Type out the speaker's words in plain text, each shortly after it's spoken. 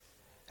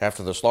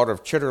after the slaughter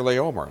of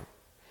Chedorlaomer.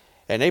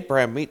 And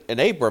Abram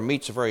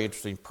meets a very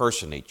interesting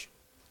personage.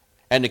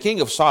 And the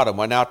king of Sodom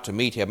went out to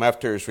meet him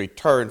after his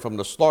return from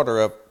the slaughter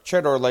of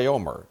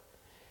Chedorlaomer,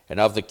 and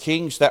of the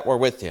kings that were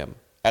with him,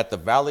 at the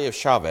valley of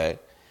Shaveh,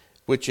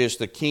 which is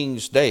the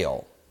king's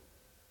dale.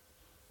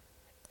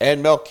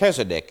 And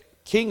Melchizedek,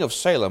 king of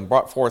Salem,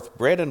 brought forth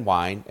bread and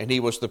wine, and he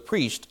was the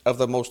priest of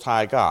the Most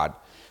High God.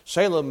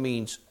 Salem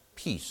means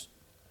peace,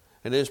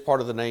 and it is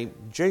part of the name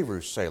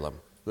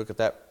Jerusalem. Look at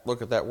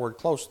that word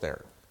close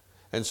there.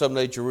 And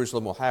someday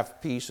Jerusalem will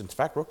have peace. In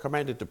fact, we're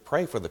commanded to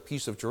pray for the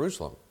peace of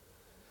Jerusalem.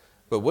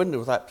 But when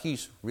will that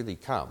peace really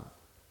come?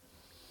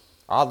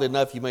 Oddly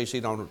enough, you may see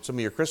it on some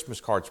of your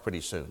Christmas cards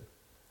pretty soon.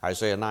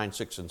 Isaiah 9,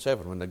 6, and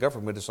 7, when the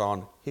government is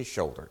on his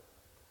shoulder,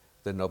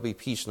 then there'll be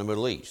peace in the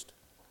Middle East.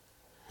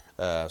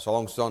 So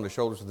long as it's on the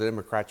shoulders of the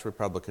Democrats,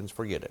 Republicans,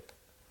 forget it.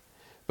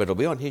 But it'll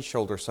be on his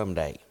shoulder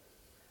someday.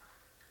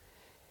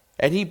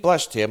 And he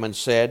blessed him and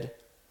said,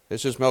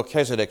 this is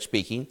Melchizedek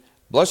speaking,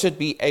 Blessed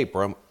be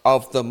Abram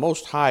of the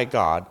Most High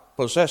God,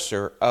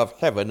 possessor of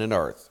heaven and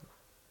earth.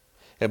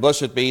 And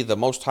blessed be the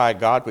Most High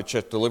God, which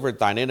hath delivered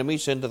thine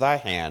enemies into thy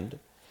hand.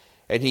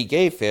 And he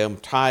gave him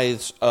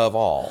tithes of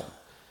all.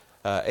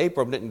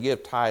 Abram didn't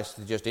give tithes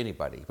to just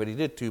anybody, but he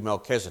did to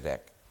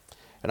Melchizedek.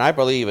 And I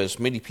believe, as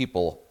many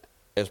people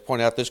has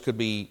pointed out, this could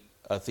be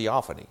a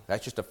theophany.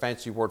 That's just a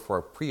fancy word for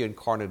a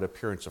pre-incarnate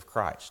appearance of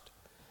Christ.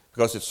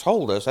 Because it's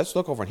told us, let's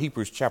look over in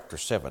Hebrews chapter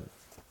 7.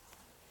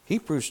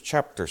 Hebrews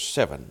chapter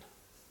 7.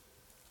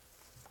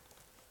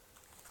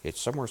 It's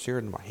somewhere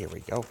here here we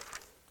go.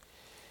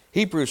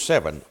 Hebrews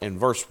 7 in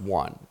verse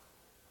 1.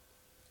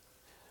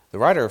 The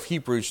writer of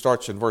Hebrews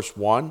starts in verse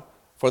 1.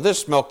 For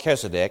this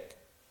Melchizedek,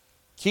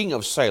 king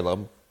of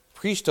Salem,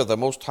 priest of the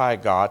Most High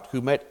God,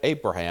 who met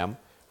Abraham,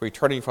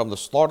 returning from the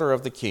slaughter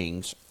of the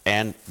kings,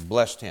 and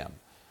blessed him.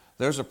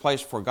 There's a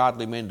place for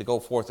godly men to go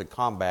forth and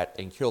combat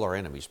and kill our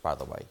enemies, by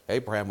the way.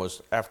 Abraham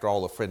was, after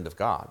all, a friend of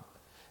God.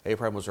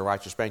 Abraham was a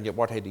righteous man, yet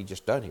what had he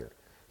just done here?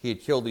 He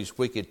had killed these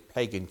wicked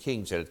pagan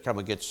kings that had come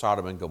against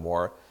Sodom and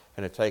Gomorrah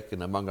and had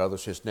taken, among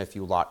others, his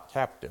nephew Lot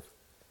captive.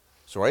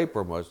 So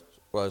Abram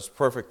was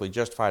perfectly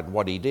justified in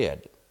what he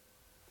did.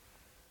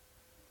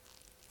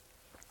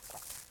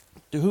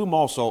 To whom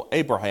also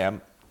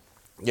Abraham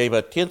gave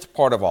a tenth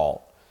part of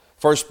all,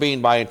 first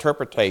being by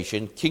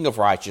interpretation king of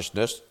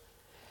righteousness,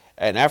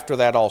 and after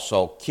that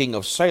also king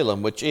of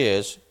Salem, which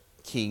is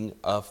king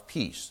of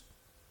peace.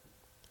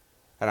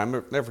 And I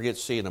never forget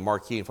seeing a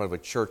marquee in front of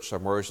a church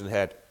somewhere and it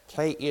had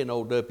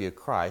K-N-O-W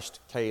Christ,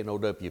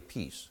 K-N-O-W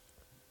peace.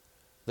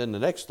 Then the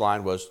next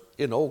line was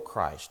N-O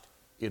Christ,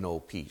 N-O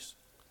peace.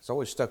 It's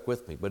always stuck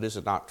with me, but is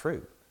it not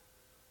true?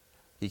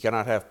 He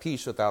cannot have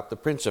peace without the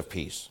Prince of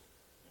Peace.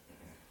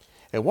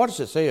 And what does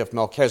it say of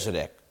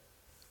Melchizedek?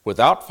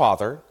 Without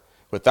father,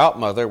 without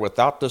mother,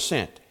 without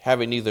descent,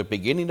 having neither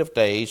beginning of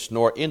days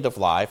nor end of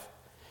life,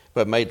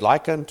 but made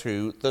like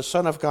unto the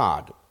Son of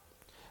God,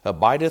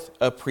 abideth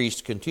a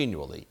priest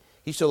continually.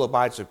 He still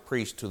abides a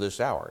priest to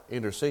this hour,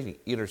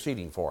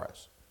 interceding for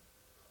us.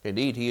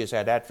 Indeed, he is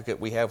that advocate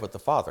we have with the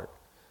Father,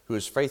 who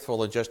is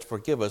faithful and just to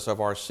forgive us of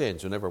our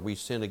sins whenever we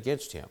sin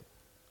against him.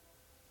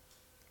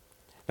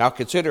 Now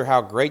consider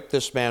how great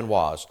this man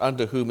was,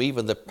 unto whom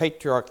even the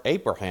patriarch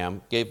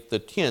Abraham gave the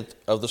tenth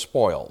of the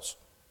spoils.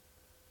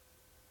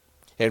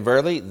 And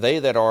verily, they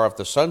that are of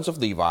the sons of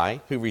Levi,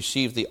 who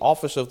receive the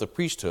office of the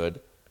priesthood,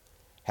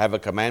 have a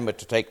commandment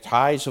to take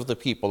tithes of the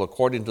people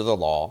according to the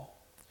law,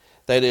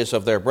 that is,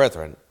 of their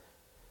brethren,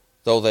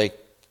 though they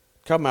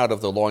come out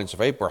of the loins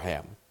of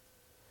Abraham.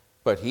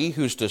 But he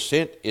whose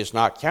descent is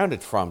not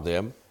counted from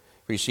them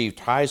received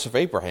tithes of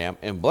Abraham,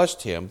 and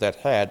blessed him that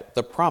had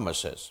the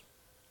promises.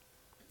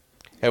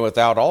 And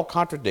without all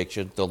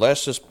contradiction, the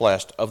less is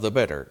blessed of the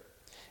better.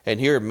 And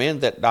here men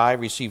that die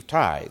receive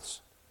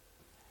tithes.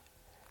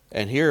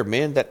 And here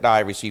men that die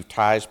receive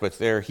tithes, but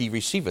there he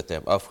receiveth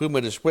them, of whom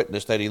it is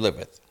witnessed that he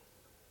liveth.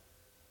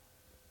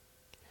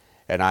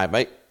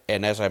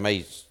 And as I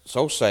may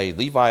so say,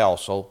 Levi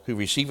also, who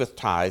receiveth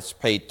tithes,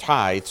 paid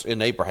tithes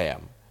in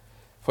Abraham.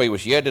 For he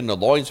was yet in the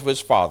loins of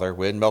his father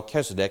when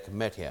Melchizedek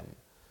met him.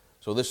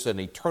 So this is an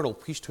eternal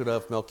priesthood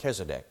of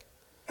Melchizedek.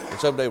 And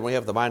someday when we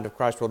have the mind of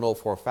Christ, we'll know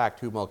for a fact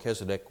who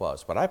Melchizedek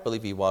was. But I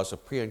believe he was a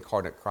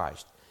pre-incarnate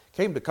Christ.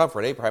 Came to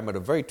comfort Abraham at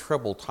a very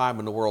troubled time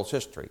in the world's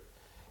history.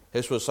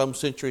 This was some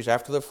centuries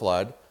after the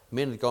flood.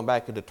 Men had gone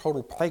back into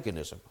total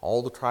paganism.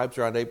 All the tribes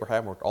around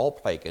Abraham were all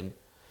pagan.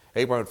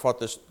 Abraham fought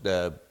this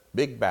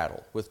big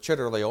battle with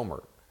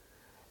Chedorlaomer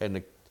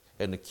and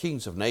the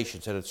kings of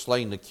nations that had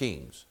slain the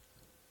kings.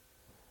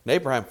 And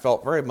Abraham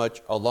felt very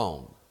much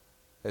alone,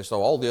 as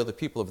though all the other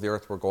people of the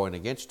earth were going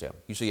against him.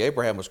 You see,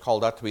 Abraham was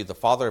called out to be the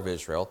father of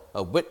Israel,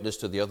 a witness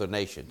to the other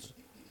nations,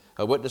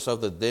 a witness of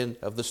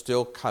the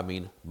still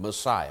coming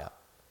Messiah.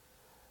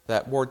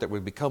 That word that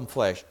would become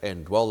flesh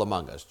and dwell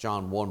among us,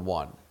 John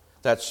 1:1.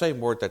 That same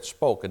word that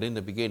spoke and in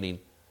the beginning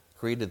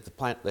created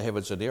the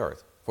heavens and the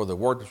earth. For the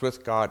Word was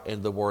with God,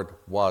 and the Word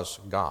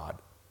was God.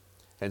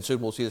 And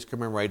soon we'll see this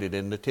commemorated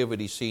in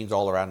nativity scenes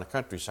all around the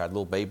countryside.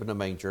 Little babe in a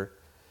manger,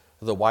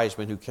 the wise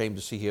men who came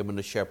to see him and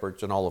the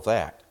shepherds and all of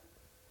that.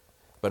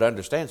 But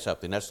understand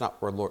something, that's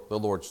not where the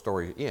Lord's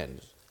story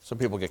ends. Some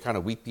people get kind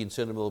of weepy and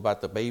sentimental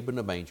about the babe in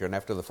the manger, and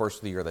after the first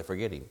of the year they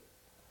forget him.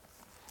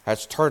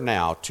 Let's turn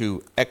now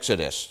to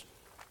Exodus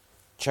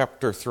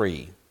chapter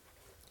 3.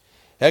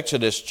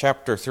 Exodus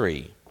chapter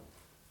 3.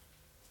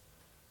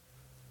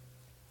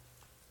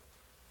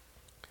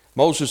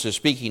 Moses is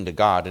speaking to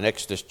God in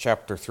Exodus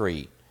chapter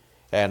 3.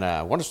 And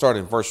I want to start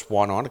in verse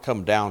 1. I want to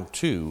come down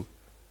to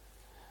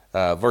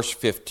verse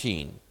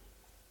 15.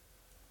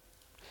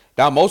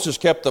 Now Moses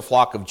kept the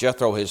flock of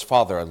Jethro, his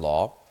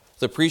father-in-law,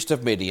 the priest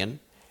of Midian,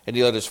 and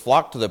he led his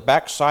flock to the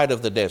backside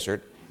of the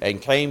desert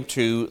and came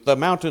to the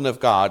mountain of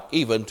God,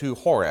 even to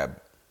Horeb.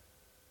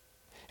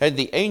 And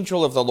the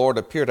angel of the Lord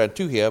appeared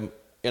unto him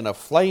in a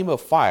flame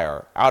of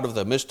fire out of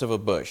the midst of a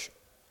bush.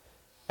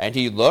 And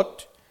he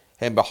looked,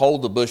 and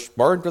behold, the bush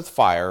burned with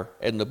fire,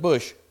 and the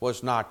bush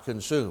was not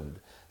consumed.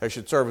 That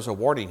should serve as a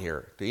warning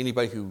here to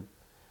anybody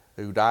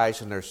who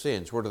dies in their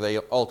sins. Where do they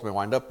ultimately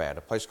wind up at?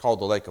 A place called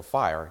the lake of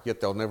fire,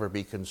 yet they'll never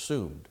be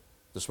consumed.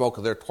 The smoke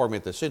of their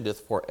torment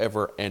ascendeth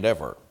forever and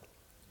ever.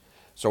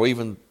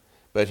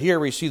 But here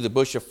we see the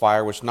bush of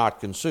fire was not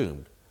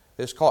consumed.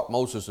 This caught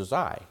Moses'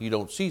 eye. You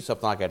don't see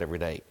something like that every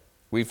day.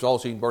 We've all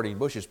seen burning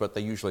bushes, but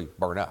they usually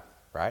burn up,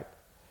 right?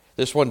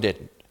 This one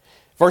didn't.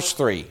 Verse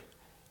 3,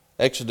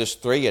 Exodus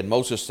 3, and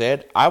Moses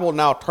said, I will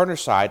now turn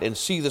aside and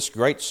see this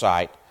great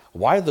sight,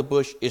 why the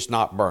bush is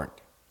not burnt.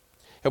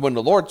 And when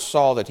the Lord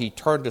saw that he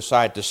turned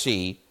aside to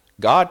see,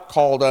 God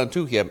called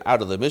unto him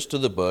out of the midst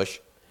of the bush,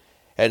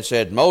 and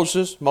said,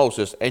 Moses,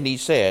 Moses, and he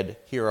said,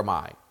 Here am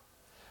I.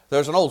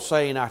 There's an old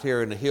saying out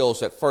here in the hills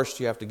that first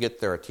you have to get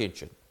their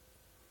attention.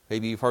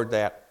 Maybe you've heard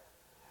that.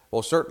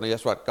 Well, certainly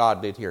that's what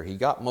God did here. He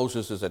got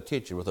Moses'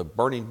 attention with a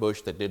burning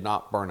bush that did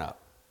not burn up.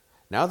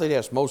 Now that he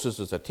has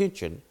Moses'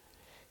 attention,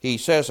 he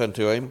says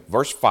unto him,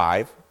 verse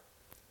 5,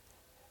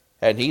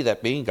 and he,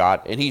 that being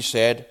God, and he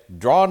said,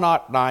 Draw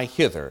not nigh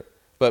hither,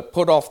 but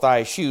put off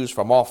thy shoes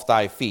from off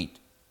thy feet,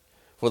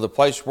 for the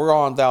place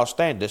whereon thou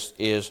standest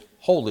is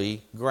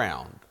holy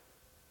ground.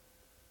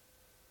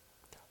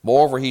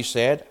 Moreover, he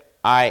said,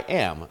 I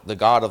am the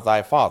God of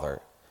thy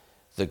father,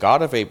 the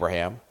God of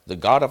Abraham, the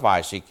God of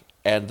Isaac,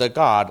 and the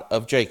God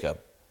of Jacob.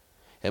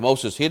 And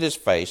Moses hid his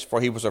face, for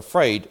he was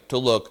afraid to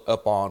look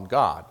upon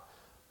God.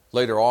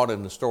 Later on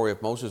in the story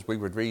of Moses, we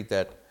would read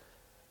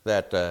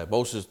that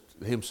Moses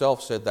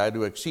himself said that I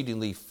do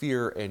exceedingly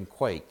fear and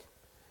quake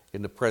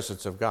in the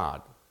presence of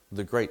God,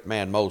 the great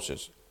man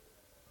Moses.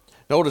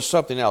 Notice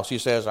something else. He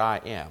says, I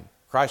am.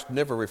 Christ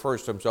never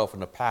refers to himself in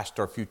the past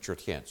or future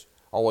tense.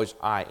 Always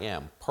I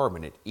am,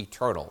 permanent,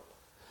 eternal,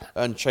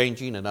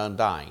 unchanging, and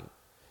undying.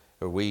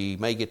 We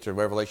may get to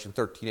Revelation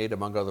 13:8,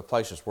 among other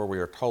places, where we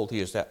are told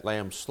he is that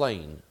lamb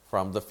slain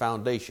from the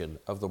foundation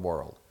of the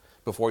world.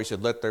 Before he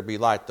said, let there be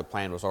light, the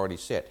plan was already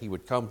set. He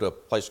would come to a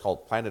place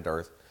called planet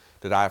Earth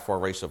to die for a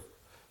race of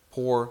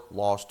poor,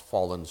 lost,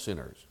 fallen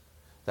sinners.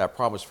 That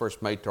promise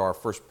first made to our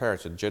first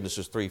parents in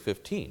Genesis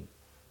 3:15,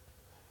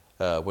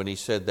 when he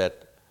said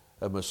that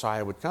a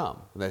Messiah would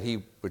come, and that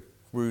he would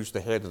bruise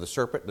the head of the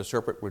serpent, and the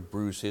serpent would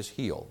bruise his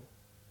heel.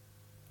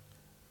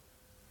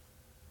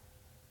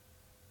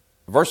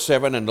 Verse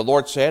 7, and the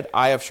Lord said,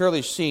 I have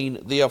surely seen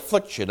the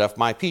affliction of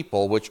my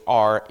people which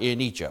are in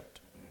Egypt,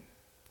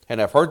 and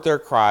have heard their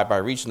cry by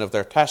reason of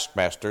their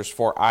taskmasters,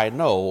 for I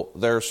know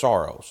their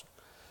sorrows.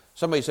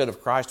 Somebody said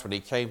of Christ when he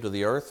came to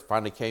the earth,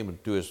 finally came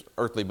into his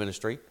earthly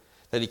ministry,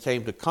 that he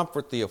came to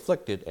comfort the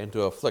afflicted and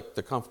to afflict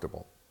the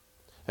comfortable.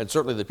 And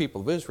certainly the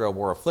people of Israel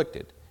were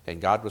afflicted,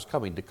 and God was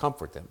coming to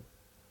comfort them,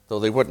 though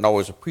they wouldn't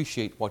always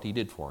appreciate what he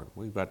did for them.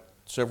 We've got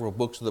several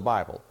books of the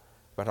Bible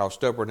about how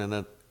stubborn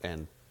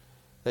and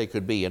they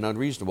could be, and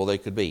unreasonable they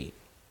could be.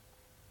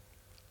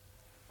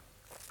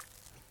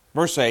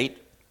 Verse 8,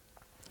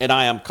 and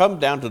I am come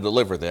down to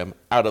deliver them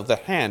out of the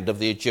hand of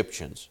the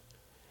Egyptians,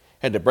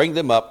 and to bring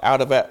them up out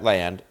of that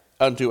land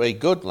unto a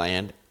good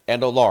land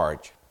and a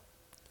large,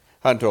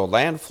 unto a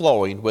land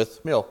flowing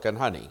with milk and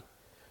honey.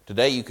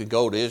 Today you can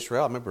go to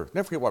Israel. I never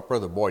forget what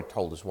Brother Boyd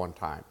told us one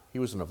time. He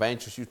was an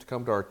evangelist, used to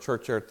come to our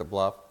church there at the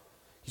Bluff.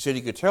 He said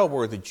he could tell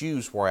where the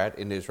Jews were at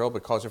in Israel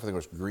because everything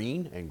was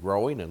green and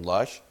growing and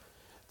lush.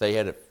 They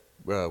had it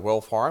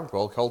well farmed,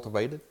 well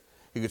cultivated.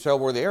 You could tell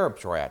where the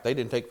Arabs were at. They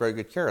didn't take very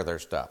good care of their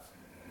stuff.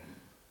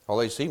 All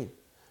they seem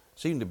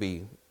to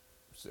do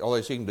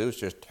is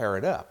just tear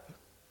it up.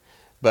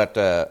 But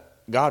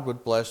God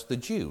would bless the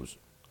Jews.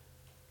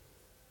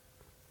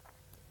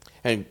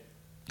 And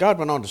God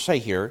went on to say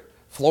here,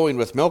 flowing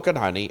with milk and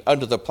honey,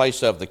 unto the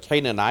place of the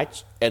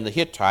Canaanites, and the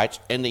Hittites,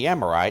 and the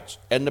Amorites,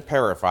 and the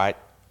Perizzites,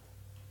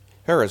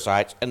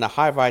 and the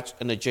Hivites,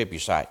 and the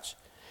Jebusites.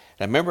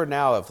 Now remember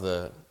now of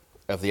the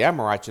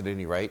Amorites at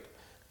any rate,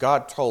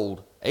 God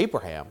told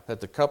Abraham that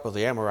the cup of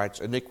the Amorites'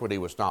 iniquity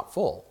was not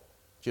full.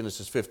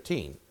 Genesis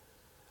 15.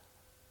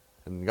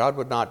 And God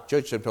would not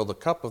judge them until the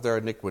cup of their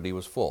iniquity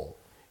was full.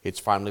 It's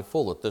finally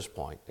full at this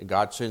point. And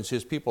God sends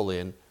his people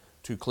in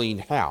to clean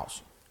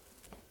house.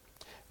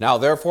 Now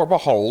therefore,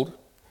 behold,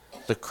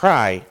 the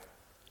cry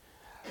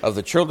of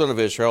the children of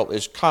Israel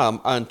is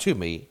come unto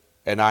me,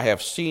 and I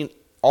have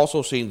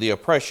also seen the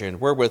oppression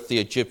wherewith the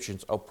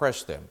Egyptians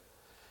oppressed them.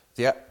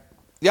 The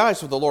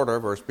eyes of the Lord are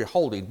ever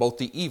beholding both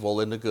the evil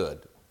and the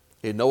good.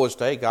 In Noah's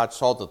day, God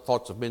saw the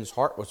thoughts of men's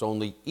heart was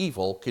only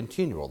evil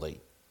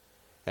continually,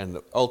 and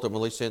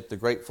ultimately sent the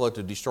great flood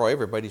to destroy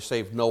everybody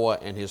save Noah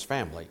and his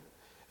family.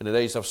 In the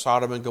days of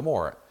Sodom and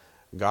Gomorrah,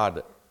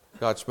 God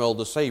smelled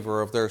the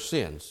savor of their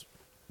sins.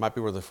 Might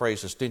be where the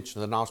phrase, the stench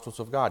of the nostrils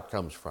of God,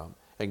 comes from.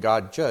 And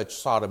God judged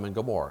Sodom and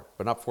Gomorrah,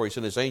 but not before he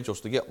sent his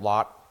angels to get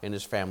Lot and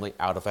his family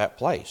out of that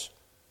place.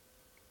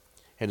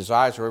 And his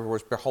eyes are everywhere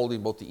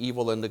beholding both the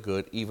evil and the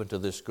good, even to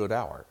this good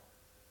hour.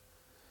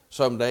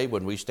 Someday,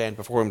 when we stand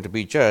before him to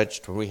be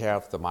judged, when we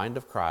have the mind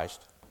of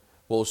Christ,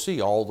 we'll see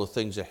all the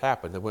things that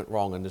happened that went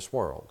wrong in this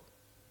world.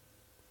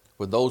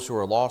 When those who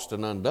are lost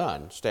and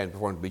undone stand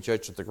before him to be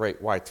judged at the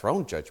great white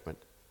throne judgment,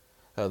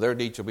 their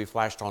deeds will be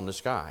flashed on the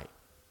sky,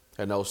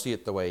 and they'll see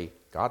it the way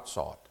God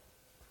saw it.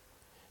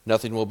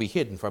 Nothing will be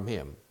hidden from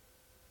him.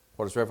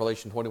 What does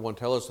Revelation 21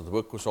 tell us? That the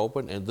book was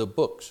open, and the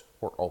books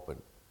were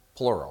open,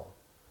 plural.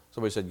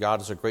 Somebody said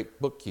God is a great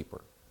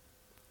bookkeeper.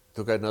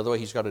 Look at another way,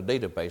 he's got a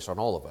database on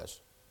all of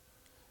us.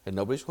 And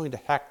nobody's going to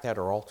hack that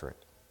or alter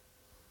it.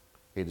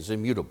 It is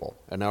immutable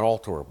and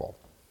unalterable.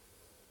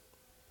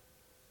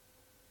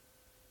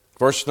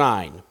 Verse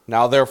 9,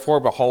 Now therefore,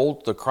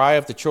 behold, the cry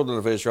of the children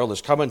of Israel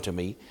is come unto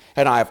me,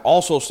 and I have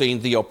also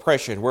seen the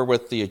oppression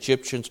wherewith the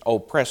Egyptians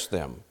oppress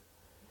them.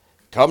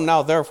 Come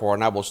now therefore,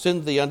 and I will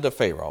send thee unto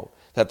Pharaoh,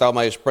 that thou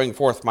mayest bring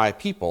forth my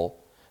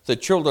people, the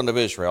children of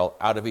Israel,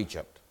 out of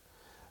Egypt.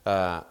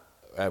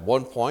 At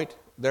one point,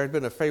 there had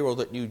been a Pharaoh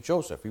that knew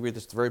Joseph. You read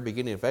this at the very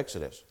beginning of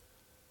Exodus.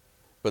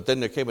 But then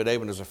there came a day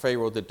when there was a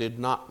Pharaoh that did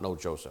not know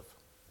Joseph.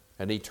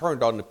 And he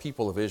turned on the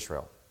people of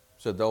Israel.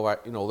 Said,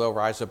 they'll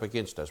rise up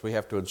against us. We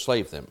have to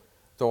enslave them.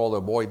 Throw all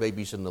their boy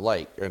babies in the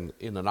lake,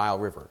 in the Nile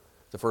River.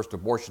 The first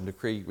abortion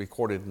decree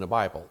recorded in the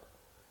Bible.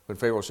 When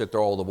Pharaoh said,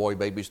 throw all the boy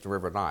babies to the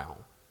river Nile.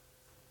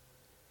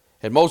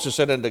 And Moses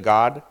said unto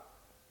God,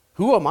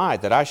 Who am I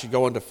that I should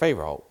go unto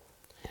Pharaoh,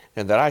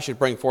 and that I should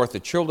bring forth the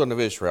children of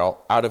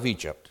Israel out of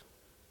Egypt?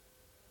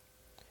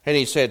 And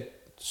he said,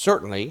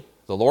 the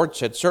Lord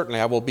said, Certainly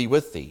I will be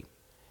with thee,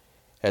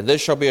 and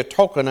this shall be a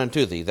token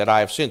unto thee that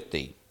I have sent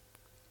thee.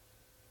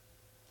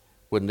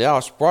 When thou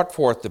hast brought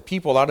forth the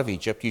people out of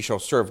Egypt, ye shall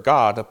serve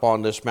God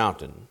upon this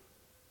mountain.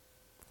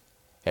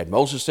 And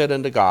Moses said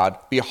unto God,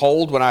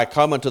 Behold, when I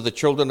come unto the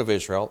children of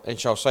Israel, and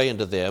shall say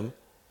unto them,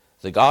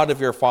 The God of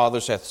your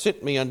fathers hath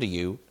sent me unto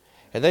you,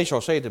 and they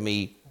shall say to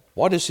me,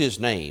 What is his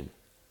name?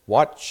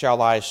 What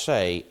shall I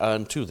say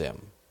unto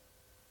them?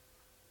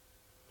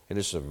 And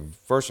this is a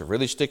verse that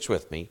really sticks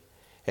with me.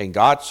 And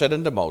God said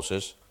unto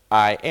Moses,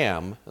 I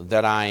am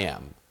that I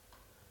am.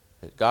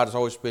 God has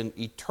always been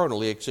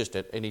eternally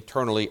existent and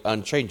eternally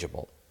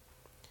unchangeable.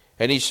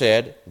 And he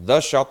said,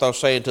 Thus shalt thou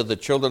say unto the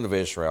children of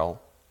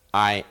Israel,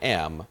 I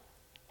am,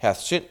 hath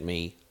sent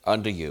me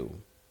unto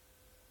you.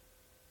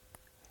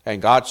 And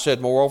God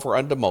said moreover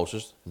unto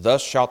Moses,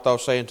 Thus shalt thou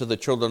say unto the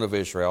children of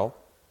Israel,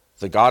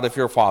 The God of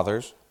your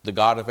fathers, the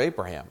God of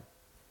Abraham,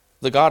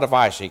 the God of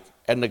Isaac,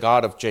 and the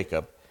God of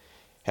Jacob,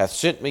 hath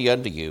sent me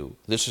unto you.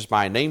 This is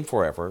my name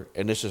forever,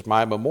 and this is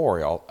my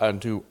memorial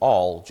unto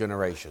all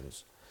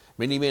generations.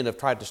 Many men have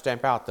tried to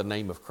stamp out the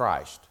name of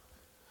Christ.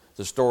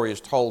 The story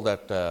is told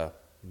that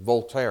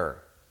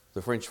Voltaire,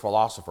 the French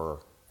philosopher,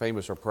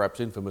 famous or perhaps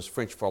infamous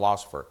French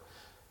philosopher,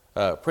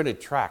 printed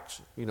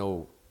tracts,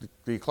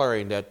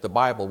 declaring that the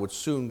Bible would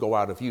soon go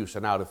out of use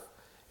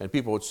and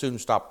people would soon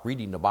stop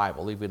reading the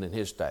Bible, even in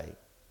his day.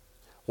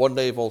 One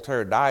day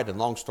Voltaire died, and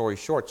long story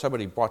short,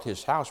 somebody bought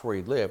his house where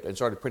he lived and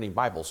started printing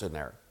Bibles in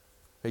there.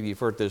 Maybe you've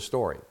heard this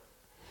story.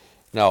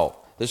 No,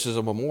 this is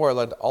a memorial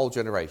unto all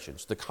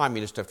generations. The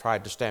communists have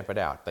tried to stamp it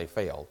out. They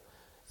failed.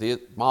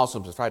 The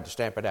Muslims have tried to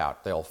stamp it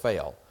out. They'll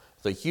fail.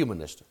 The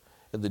humanists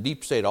and the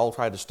deep state all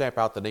tried to stamp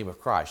out the name of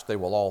Christ. They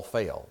will all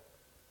fail.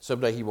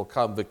 Someday he will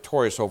come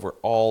victorious over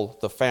all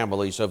the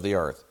families of the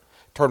earth.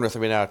 Turn with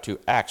me now to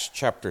Acts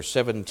chapter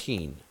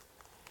 17.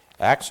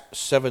 Acts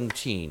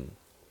 17.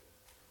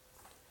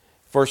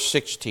 Verse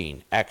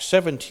 16. Acts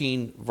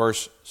 17,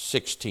 verse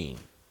 16.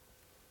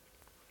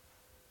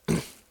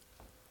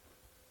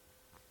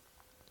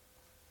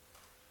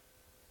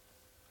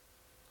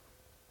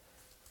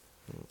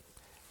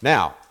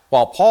 Now,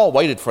 while Paul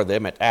waited for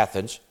them at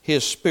Athens,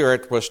 his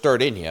spirit was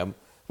stirred in him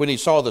when he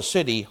saw the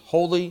city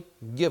wholly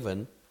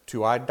given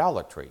to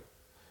idolatry.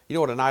 You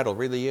know what an idol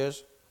really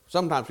is?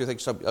 Sometimes we think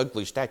some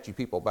ugly statue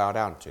people bow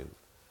down to.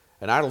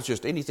 An idol is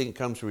just anything that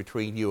comes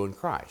between you and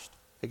Christ.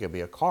 It can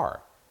be a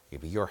car. It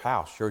can be your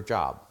house, your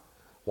job,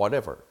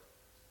 whatever.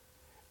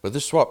 But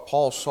this is what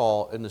Paul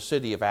saw in the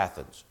city of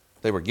Athens.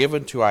 They were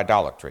given to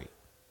idolatry.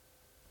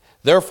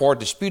 Therefore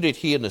disputed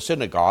he in the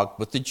synagogue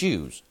with the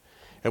Jews,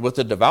 and with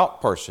the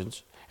devout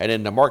persons, and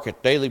in the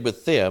market daily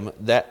with them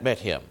that met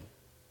him.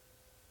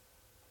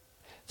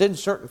 Then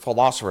certain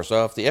philosophers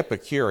of the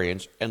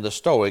Epicureans and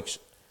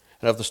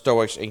of the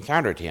Stoics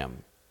encountered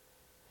him.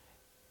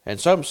 And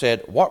some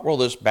said, What will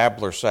this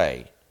babbler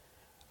say?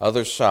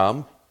 Others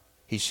some,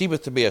 he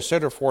seemeth to be a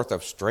setter forth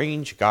of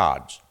strange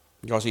gods,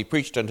 because he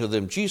preached unto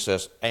them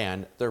Jesus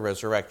and the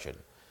resurrection.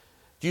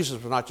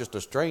 Jesus was not just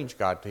a strange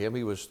God to him,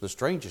 he was the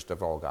strangest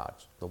of all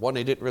gods, the one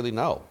they didn't really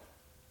know.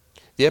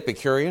 The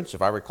Epicureans,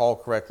 if I recall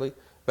correctly,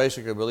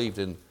 basically believed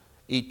in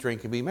eat,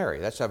 drink, and be merry.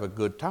 Let's have a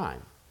good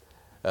time.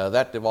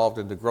 That devolved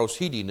into gross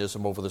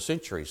hedonism over the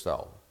centuries,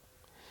 though.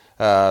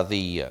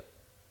 The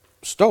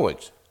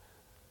Stoics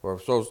were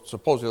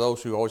supposedly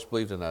those who always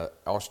believed in an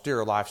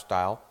austere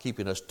lifestyle,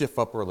 keeping a stiff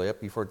upper lip.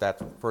 You've heard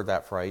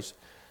that phrase.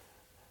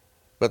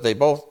 But they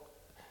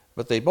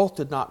both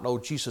did not know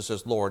Jesus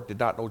as Lord, did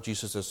not know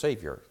Jesus as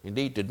Savior.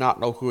 Indeed, did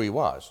not know who he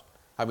was.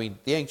 I mean,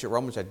 the ancient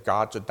Romans had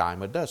gods a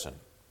dime a dozen.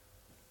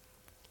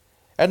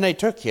 And they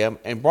took him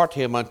and brought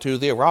him unto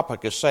the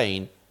Areopagus,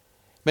 saying,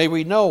 May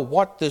we know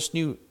what this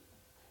new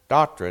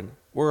doctrine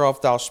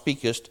whereof thou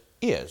speakest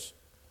is.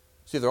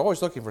 See, they're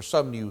always looking for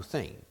some new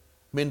thing.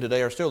 Men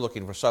today are still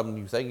looking for some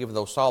new thing, even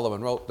though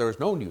Solomon wrote, there is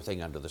no new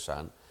thing under the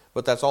sun.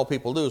 But that's all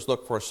people do, is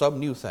look for some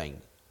new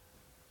thing.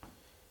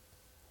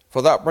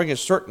 For thou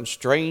bringest certain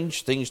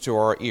strange things to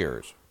our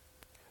ears.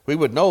 We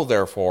would know,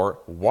 therefore,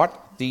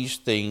 what these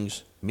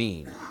things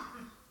mean.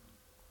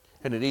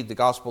 And indeed, the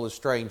gospel is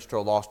strange to a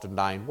lost and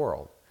dying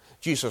world.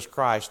 Jesus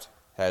Christ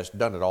has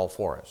done it all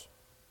for us.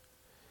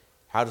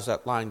 How does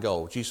that line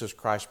go? Jesus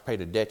Christ paid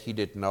a debt he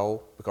didn't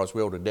know because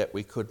we owed a debt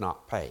we could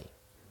not pay.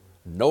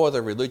 No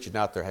other religion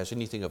out there has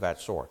anything of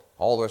that sort.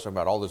 All the rest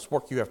about all this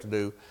work you have to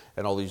do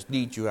and all these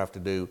deeds you have to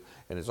do,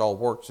 and it's all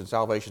works and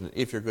salvation, and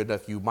if you're good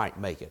enough, you might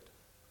make it.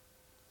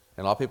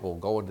 And a lot of people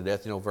go into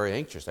death, very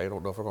anxious. They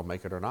don't know if they're going to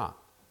make it or not.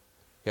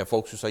 You have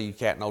folks who say you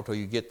can't know till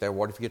you get there.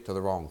 What if you get to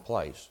the wrong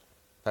place?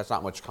 That's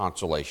not much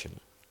consolation.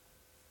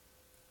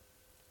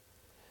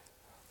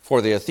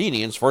 For the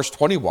Athenians, verse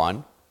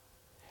 21,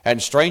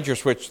 and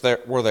strangers which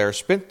were there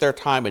spent their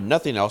time in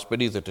nothing else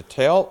but either to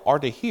tell or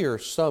to hear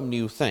some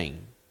new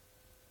thing.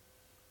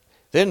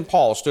 Then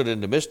Paul stood in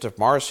the midst of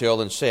Mars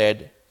Hill and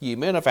said, Ye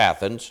men of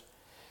Athens,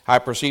 I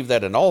perceive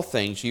that in all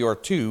things ye are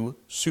too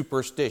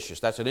superstitious.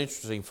 That's an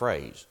interesting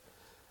phrase.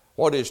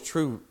 What is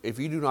true, if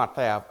you do not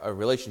have a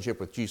relationship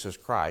with Jesus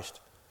Christ,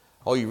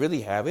 all you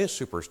really have is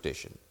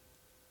superstition.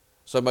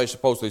 Somebody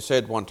supposedly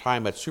said one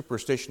time that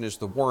superstition is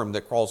the worm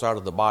that crawls out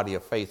of the body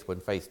of faith when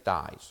faith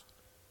dies.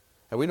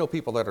 And we know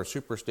people that are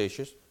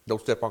superstitious,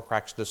 don't step on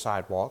cracks in the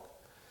sidewalk.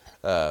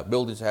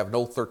 Buildings have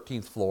no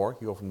 13th floor,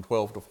 you go from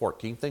 12 to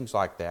 14, things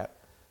like that.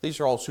 These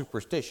are all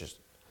superstitious.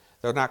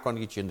 They're not going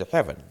to get you into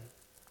heaven.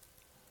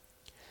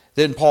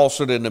 Then Paul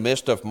stood in the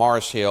midst of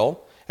Mars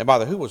Hill. And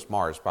who was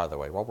Mars, by the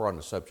way, while we're on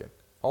the subject?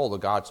 All the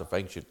gods of the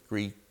ancient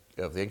Greeks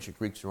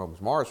and Romans.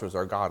 Mars was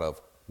our god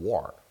of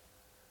war,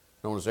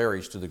 known as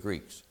Ares to the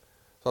Greeks.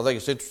 So I think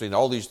it's interesting,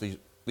 all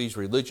these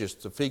religious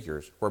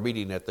figures were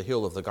meeting at the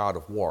hill of the god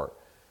of war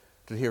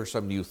to hear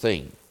some new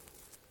thing.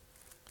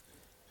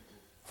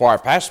 For I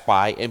passed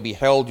by and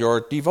beheld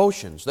your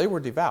devotions. They were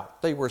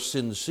devout. They were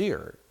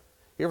sincere.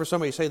 You ever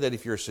somebody say that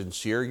if you're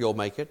sincere, you'll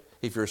make it?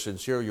 If you're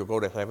sincere, you'll go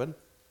to heaven?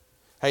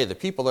 Hey, the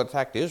people that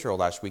attacked Israel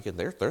last weekend,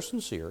 they're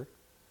sincere.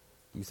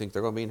 You think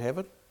they're going to be in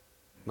heaven?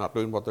 Not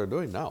doing what they're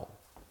doing? No.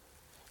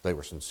 They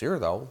were sincere,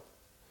 though.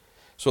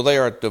 So they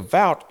are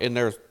devout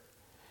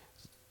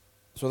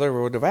So they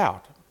were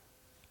devout.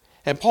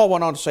 And Paul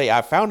went on to say,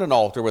 I found an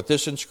altar with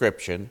this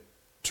inscription,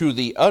 To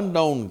the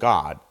unknown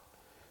God,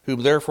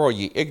 whom therefore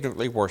ye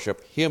ignorantly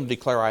worship, him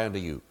declare I unto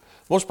you.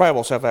 Most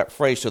Bibles have that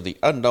phrase, to the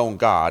unknown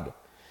God,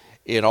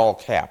 in all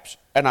caps.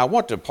 And I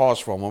want to pause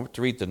for a moment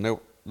to read the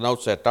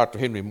notes that Dr.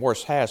 Henry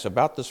Morse has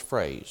about this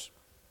phrase.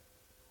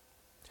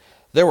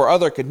 There were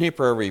other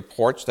contemporary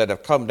reports that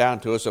have come down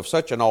to us of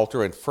such an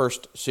altar in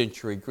 1st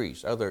century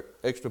Greece. Other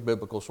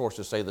extra-biblical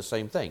sources say the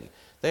same thing.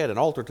 They had an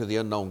altar to the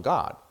unknown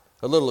God,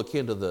 a little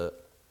akin to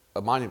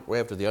a monument we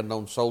have to the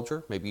unknown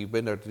soldier. Maybe you've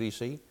been there to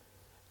D.C. In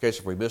case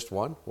if we missed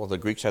one. Well, the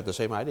Greeks had the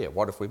same idea.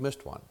 What if we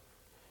missed one?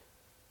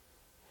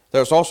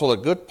 There's also a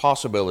good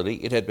possibility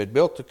it had been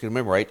built to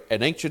commemorate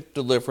an ancient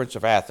deliverance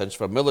of Athens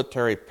from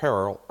military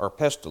peril or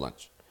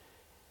pestilence,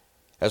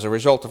 as a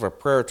result of a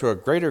prayer to a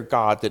greater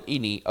God than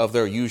any of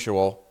their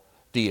usual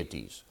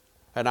deities.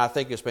 And I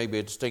think this may be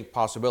a distinct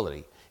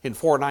possibility. In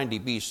 490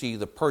 B.C.,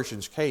 the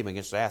Persians came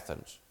against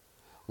Athens.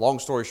 Long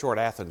story short,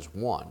 Athens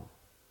won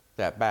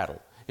that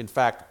battle. In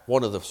fact,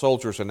 one of the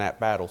soldiers in that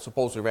battle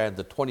supposedly ran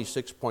the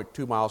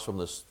 26.2 miles from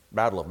the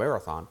Battle of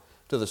Marathon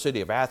to the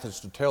city of Athens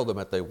to tell them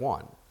that they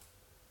won,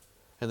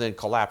 and then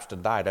collapsed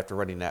and died after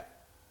running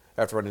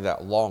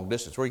that long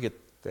distance. Where you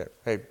get there?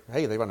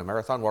 Hey, they run a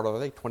marathon. What are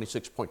they?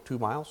 26.2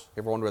 miles.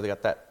 Ever wonder where they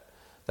got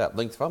that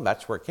length from?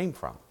 That's where it came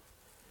from.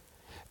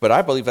 But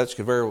I believe that's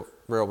very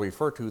well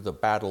referred to the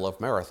Battle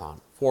of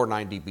Marathon,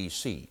 490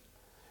 B.C.,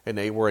 and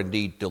they were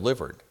indeed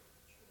delivered.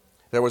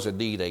 There was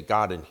indeed a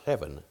God in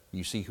heaven,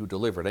 you see, who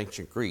delivered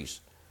ancient Greece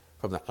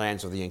from the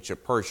hands of the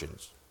ancient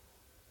Persians.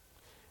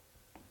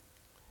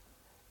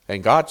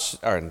 And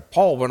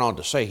Paul went on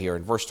to say here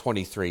in verse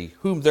 23,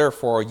 Whom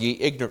therefore ye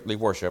ignorantly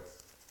worship,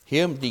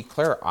 him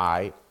declare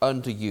I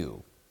unto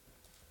you.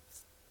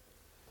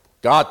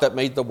 God that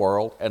made the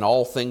world and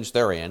all things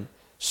therein,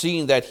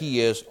 seeing that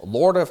he is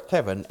Lord of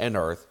heaven and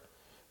earth,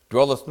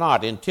 dwelleth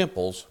not in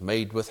temples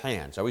made with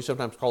hands. Now, we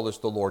sometimes call this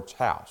the Lord's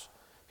house.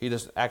 He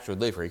doesn't actually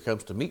live here. He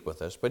comes to meet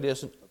with us, but he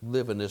doesn't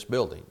live in this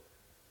building.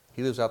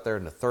 He lives out there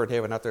in the third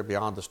heaven, out there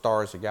beyond the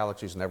stars, the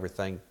galaxies, and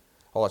everything.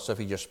 All that stuff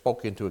he just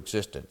spoke into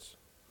existence.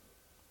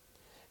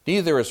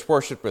 Neither is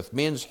worshipped with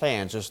men's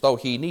hands as though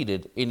he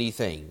needed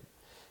anything,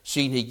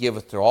 seeing he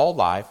giveth to all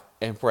life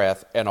and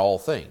breath and all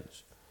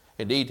things.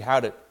 Indeed, how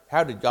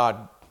did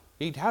God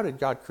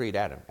create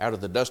Adam? Out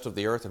of the dust of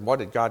the earth, and what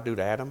did God do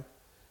to Adam?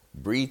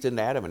 Breathed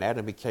into Adam, and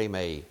Adam became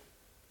a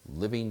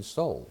living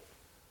soul.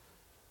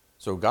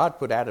 So God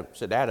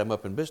set Adam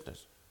up in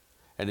business.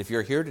 And if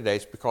you're here today,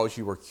 it's because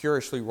you were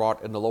curiously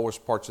wrought in the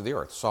lowest parts of the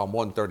earth. Psalm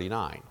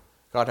 139.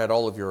 God had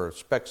all of your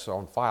specs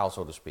on file,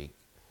 so to speak,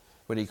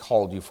 when he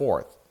called you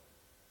forth.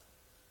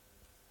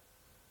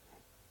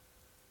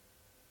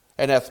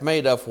 And hath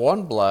made of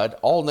one blood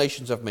all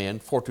nations of men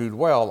for to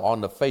dwell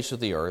on the face of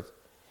the earth,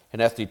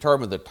 and hath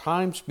determined the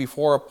times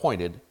before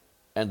appointed,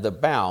 and the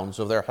bounds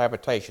of their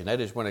habitation.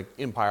 That is when an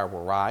empire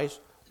will rise,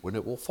 when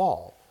it will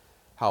fall.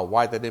 How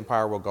wide that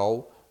empire will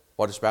go,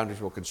 what its boundaries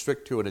will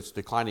constrict to in its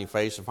declining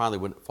phase, and finally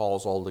when it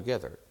falls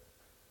altogether.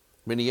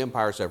 Many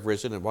empires have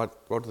risen, and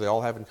what do they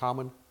all have in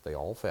common? They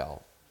all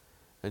fell.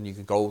 And you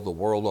can go the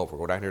world over.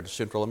 Go down here to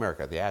Central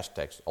America, the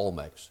Aztecs,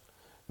 Olmecs,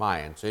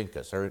 Mayans,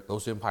 Incas.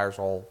 Those empires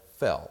all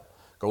fell.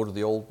 Go to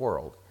the Old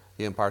World.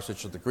 The empires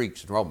such as the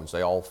Greeks and Romans,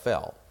 they all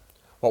fell.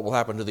 What will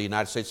happen to the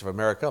United States of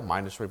America,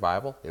 minus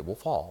revival? It will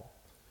fall.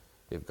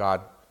 If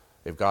God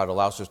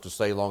allows us to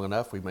stay long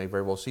enough, we may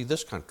very well see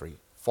this country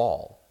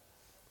fall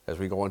as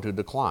we go into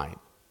decline.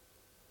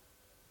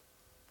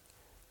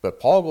 But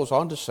Paul goes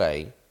on to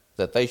say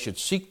that they should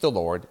seek the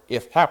Lord,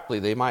 if haply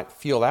they might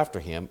feel after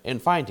him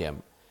and find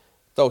him,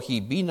 though he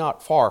be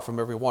not far from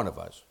every one of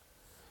us.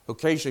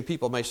 Occasionally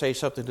people may say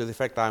something to the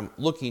effect, I'm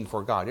looking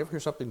for God. You ever hear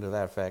something to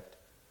that effect?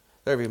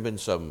 There have even been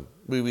some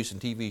movies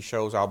and TV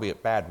shows,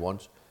 albeit bad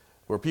ones,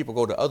 where people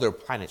go to other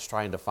planets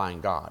trying to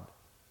find God.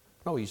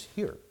 No, he's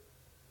here.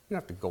 You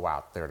don't have to go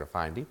out there to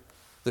find him.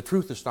 The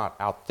truth is not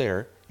out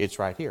there. It's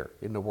right here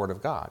in the Word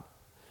of God.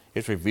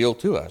 It's revealed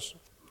to us.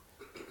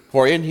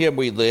 For in him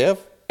we live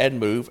and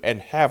move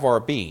and have our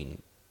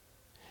being.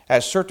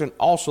 As certain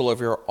also of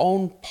your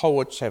own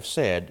poets have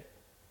said,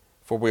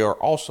 for we are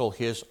also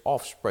his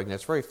offspring.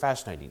 That's very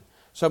fascinating.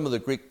 Some of the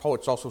Greek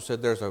poets also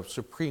said there's a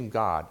supreme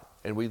God,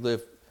 and we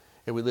live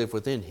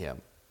within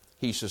him.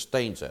 He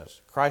sustains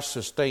us. Christ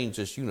sustains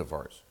this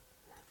universe.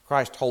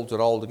 Christ holds it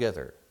all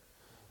together.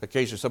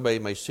 Occasionally somebody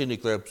may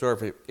cynically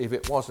observe, if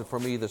it wasn't for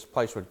me, this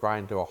place would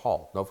grind to a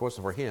halt. No, if it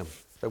wasn't for him,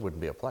 there wouldn't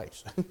be a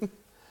place.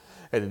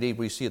 And indeed,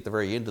 we see at the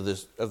very end of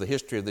the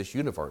history of this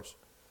universe,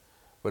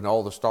 when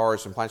all the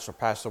stars and planets are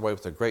passed away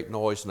with a great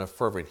noise and a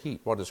fervent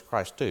heat, what does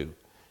Christ do?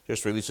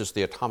 Just releases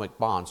the atomic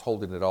bonds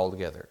holding it all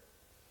together.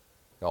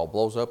 It all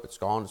blows up, it's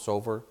gone, it's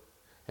over.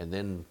 And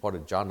then what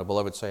did John the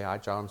Beloved say? I,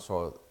 John,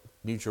 saw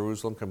New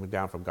Jerusalem coming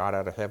down from God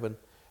out of heaven,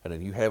 and a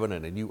new heaven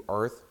and a new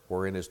earth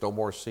wherein is no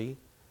more sea.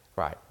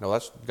 Right. No,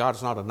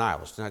 God's not a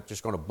nihilist. He's not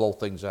just going to blow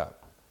things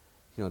up.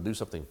 He's going to do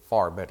something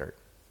far better.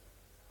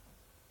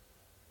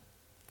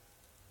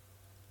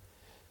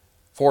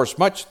 For as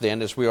much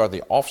then as we are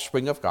the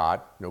offspring of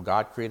God,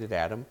 God created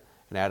Adam,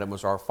 and Adam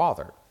was our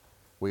father.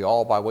 We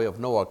all by way of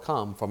Noah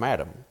come from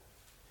Adam.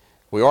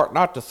 We ought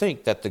not to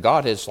think that the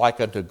God is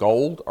like unto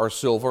gold or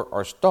silver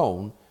or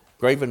stone,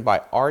 graven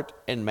by art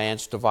and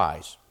man's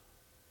device.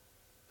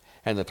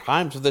 And the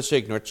times of this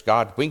ignorance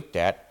God winked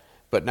at,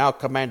 but now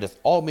commandeth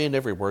all men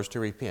everywhere to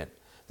repent.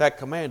 That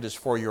command is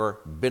for your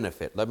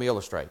benefit. Let me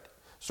illustrate.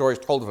 Story is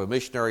told of a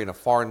missionary in a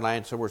foreign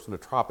land, somewhere in the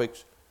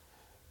tropics.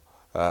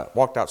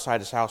 Walked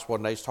outside his house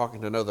one day, he's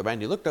talking to another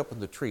man. He looked up in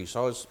the tree,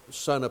 saw his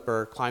son up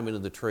there climbing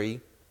in the tree.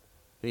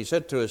 And he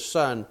said to his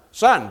son,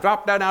 "Son,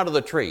 drop down out of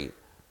the tree."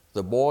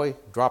 The boy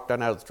dropped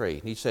down out of the tree.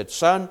 And he said,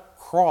 "Son,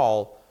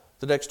 crawl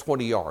the next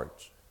 20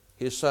 yards.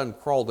 His son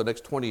crawled the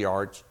next 20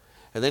 yards.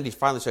 And then he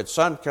finally said,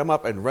 "Son, come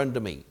up and run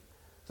to me."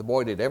 The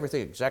boy did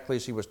everything exactly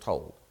as he was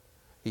told.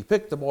 He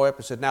picked the boy up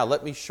and said, "Now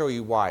let me show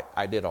you why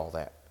I did all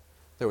that."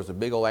 There was a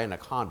big old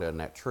anaconda in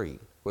that tree,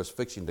 was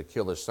fixing to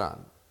kill his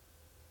son.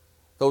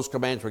 Those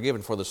commands were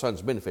given for the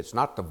son's benefits,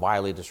 not to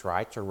violate his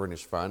rights or ruin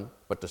his fun,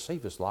 but to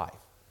save his life.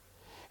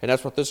 And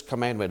that's what this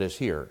commandment is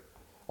here.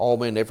 All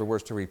men everywhere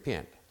is to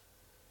repent.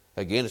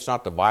 Again, it's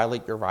not to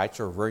violate your rights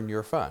or ruin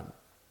your fun.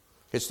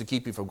 It's to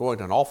keep you from going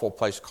to an awful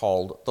place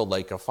called the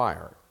lake of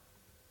fire.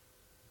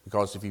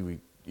 Because if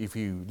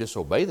you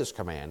disobey this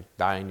command,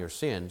 die in your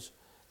sins,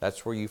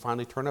 that's where you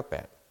finally turn up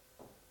at.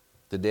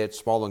 The dead,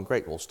 small and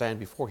great, will stand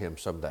before him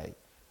someday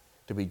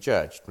to be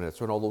judged. And that's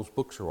when all those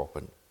books are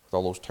open, with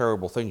all those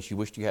terrible things you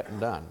wished you hadn't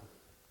done.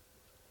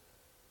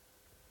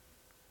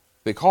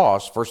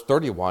 Because, verse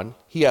 31,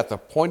 he hath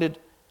appointed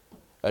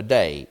a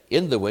day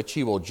in the which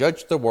he will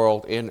judge the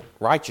world in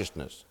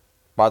righteousness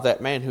by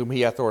that man whom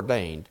he hath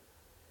ordained,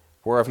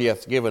 whereof he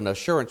hath given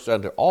assurance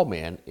unto all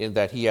men, in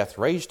that he hath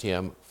raised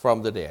him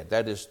from the dead.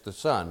 That is, the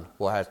Son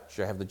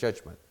shall have the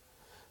judgment.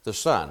 The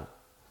Son,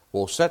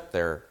 will sit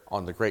there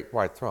on the great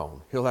white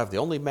throne. He'll have the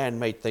only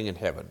man-made thing in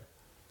heaven,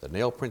 the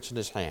nail prints in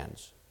his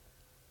hands,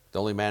 the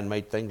only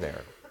man-made thing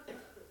there.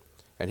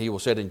 And he will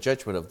sit in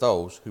judgment of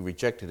those who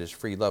rejected his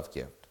free love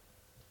gift.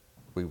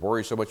 We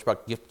worry so much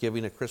about gift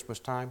giving at Christmas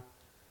time,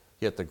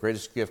 yet the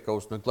greatest gift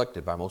goes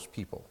neglected by most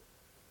people.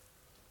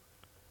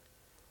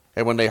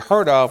 And when they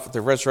heard of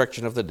the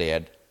resurrection of the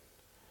dead,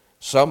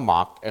 some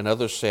mocked, and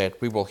others said,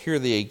 "We will hear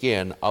thee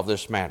again of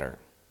this matter."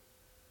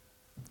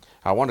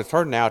 I want to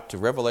turn now to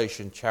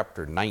Revelation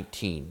chapter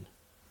 19.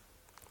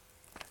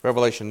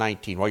 Revelation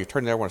 19. While you're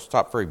turning there, I want to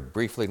stop very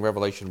briefly in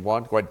Revelation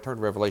 1. Go ahead and turn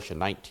to Revelation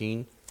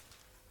 19.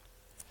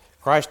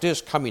 Christ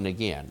is coming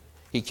again.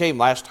 He came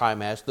last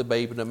time as the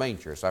babe in the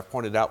manger. As I've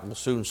pointed out, we'll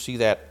soon see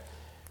that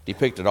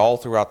depicted all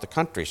throughout the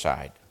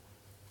countryside.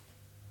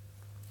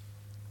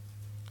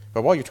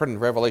 But while you're turning to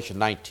Revelation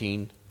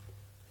 19,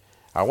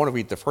 I want to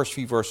read the first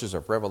few verses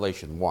of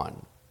Revelation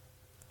 1.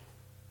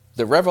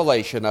 The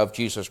revelation of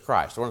Jesus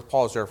Christ. I want to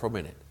pause there for a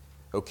minute.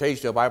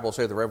 Occasionally the Bible will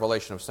say the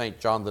revelation of St.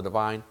 John the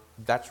Divine.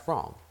 That's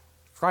wrong.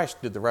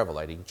 Christ did the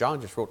revelating.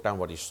 John just wrote down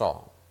what he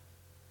saw.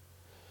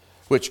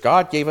 Which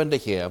God gave unto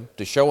him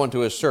to show unto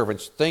his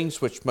servants things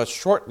which must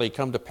shortly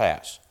come to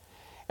pass.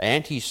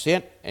 And he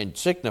sent and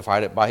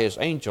signified it by his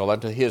angel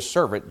unto his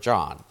servant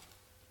John,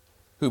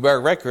 who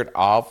bare record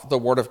of the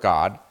word of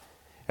God,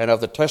 and of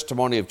the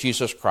testimony of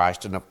Jesus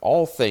Christ, and of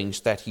all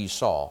things that he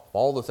saw.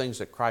 All the things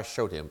that Christ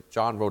showed him,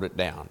 John wrote it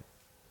down.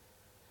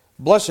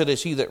 Blessed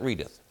is he that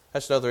readeth.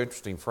 That's another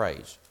interesting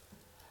phrase.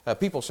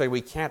 People say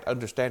we can't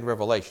understand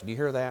Revelation. Do you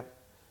hear that?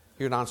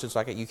 Hear nonsense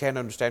like that? You can't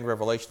understand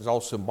Revelation. It's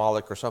all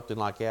symbolic or something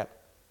like that.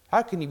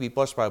 How can you be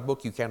blessed by a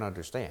book you can't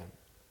understand?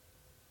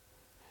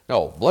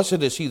 No,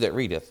 blessed is he that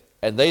readeth,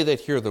 and they that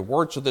hear the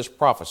words of this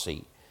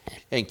prophecy,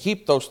 and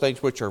keep those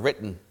things which are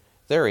written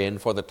therein,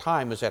 for the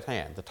time is at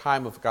hand, the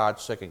time of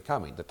God's second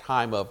coming, the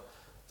time of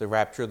the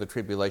rapture, the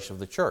tribulation of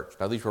the church.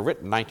 Now, these were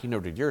written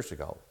 1900 years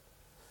ago,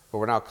 but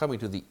we're now coming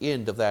to the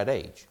end of that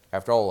age.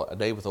 After all, a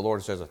day with the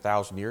Lord says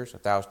 1,000 years.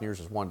 1,000 years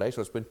is one day,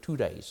 so it's been 2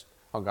 days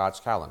on God's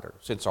calendar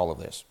since all of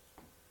this.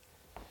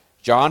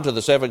 John, to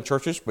the 7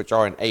 churches which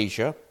are in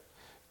Asia,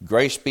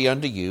 grace be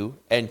unto you,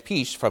 and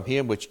peace from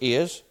him which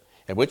is,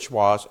 and which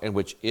was, and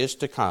which is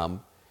to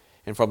come,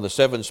 and from the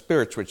 7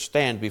 spirits which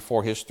stand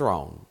before his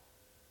throne.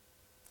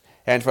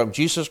 And from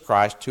Jesus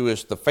Christ, who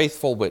is the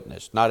faithful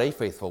witness, not a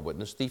faithful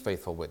witness, the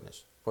faithful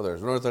witness. For there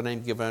is no other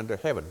name given under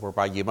heaven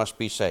whereby ye must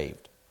be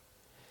saved.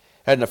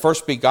 And the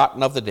first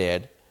begotten of the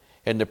dead,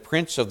 and the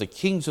prince of the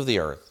kings of the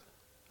earth,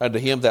 unto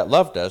him that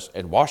loved us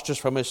and washed us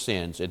from his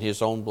sins in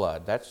his own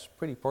blood. That's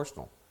pretty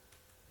personal.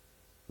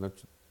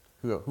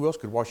 Who else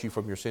could wash you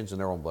from your sins in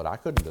their own blood? I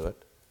couldn't do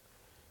it.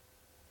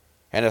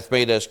 And hath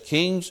made us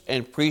kings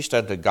and priests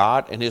unto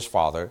God and his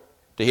Father.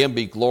 To him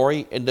be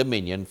glory and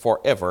dominion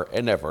forever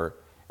and ever.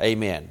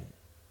 Amen.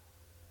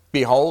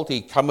 Behold,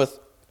 he cometh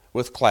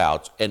with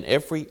clouds, and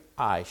every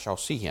eye shall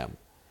see him,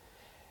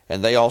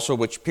 and they also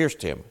which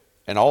pierced him,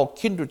 and all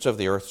kindreds of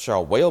the earth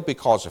shall wail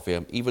because of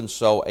him. Even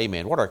so,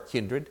 amen. What are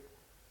kindred?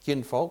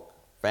 Kinfolk,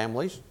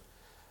 families.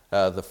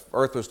 The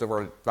earth was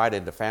divided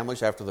into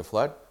families after the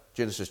flood.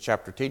 Genesis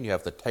chapter 10, you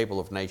have the table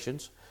of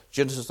nations.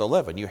 Genesis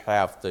 11, you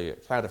have the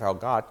account of how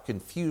God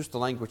confused the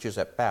languages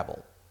at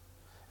Babel.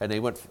 And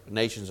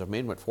nations of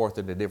men went forth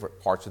into different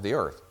parts of the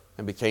earth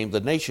and became the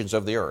nations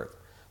of the earth.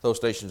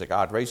 Those nations that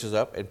God raises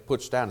up and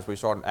puts down, as we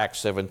saw in Acts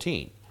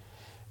 17.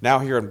 Now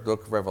here in the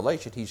book of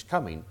Revelation, he's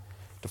coming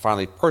to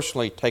finally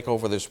personally take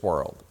over this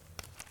world.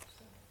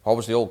 What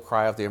was the old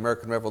cry of the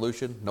American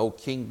Revolution? No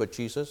king but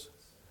Jesus.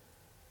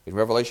 In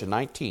Revelation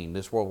 19,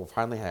 this world will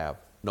finally have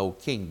no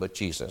king but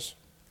Jesus.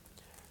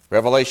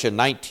 Revelation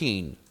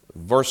 19,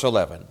 verse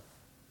 11.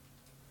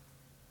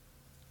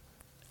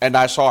 And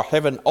I saw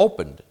heaven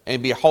opened,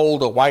 and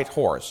behold, a white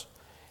horse,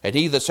 and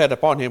he that sat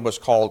upon him was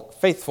called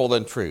Faithful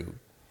and True,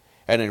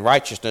 and in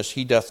righteousness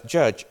he doth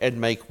judge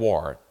and make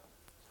war.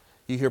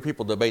 You hear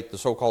people debate the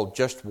so-called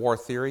just war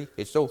theory.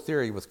 It's no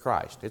theory with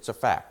Christ. It's a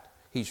fact.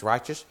 He's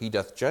righteous, he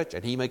doth judge,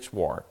 and he makes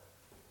war.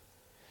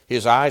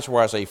 His eyes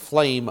were as a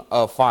flame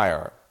of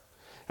fire.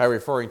 Now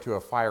referring to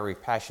a fiery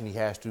passion he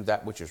has to do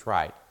that which is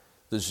right.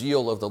 The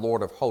zeal of the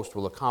Lord of hosts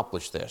will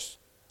accomplish this.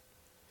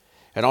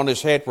 And on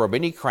his head were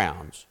many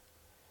crowns,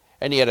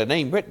 and he had a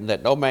name written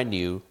that no man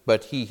knew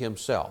but he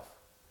himself.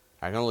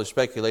 I can only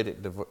speculate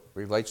it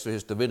relates to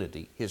his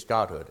divinity, his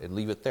godhood, and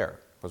leave it there,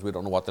 because we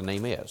don't know what the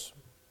name is.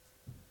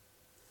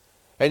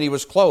 And he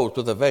was clothed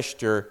with a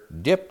vesture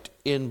dipped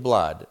in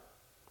blood,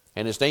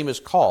 and his name is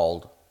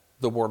called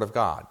the Word of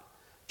God.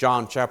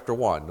 John chapter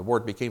 1, the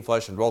Word became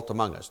flesh and dwelt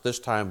among us. This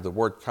time the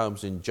Word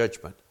comes in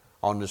judgment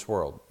on this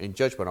world, in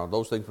judgment on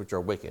those things which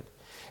are wicked.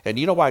 And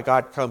you know why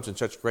God comes in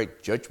such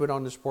great judgment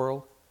on this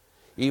world?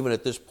 Even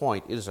at this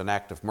point, it is an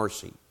act of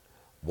mercy.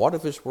 What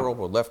if this world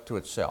were left to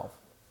itself?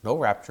 No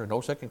rapture,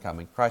 no second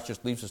coming. Christ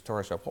just leaves us to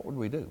ourselves. What would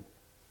we do?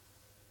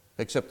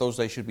 Except those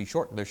days should be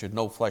shortened. There should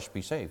no flesh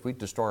be saved. We'd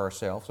destroy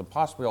ourselves and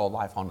possibly all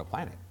life on the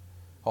planet.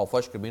 All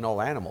flesh could mean all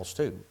animals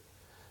too.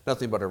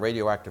 Nothing but a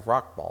radioactive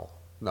rock ball.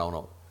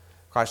 No.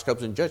 Christ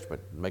comes in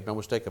judgment. Make no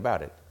mistake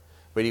about it.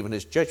 but even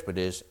his judgment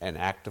is an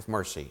act of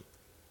mercy.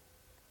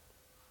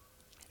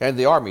 And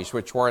the armies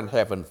which were in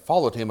heaven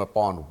followed him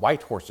upon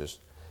white horses,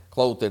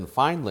 clothed in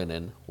fine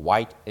linen,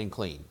 white and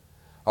clean.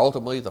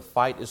 Ultimately, the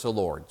fight is the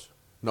Lord's.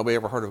 Nobody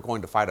ever heard of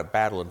going to fight a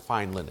battle in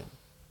fine linen.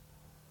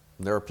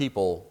 And there are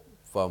people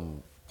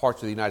from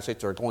parts of the United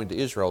States that are going to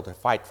Israel to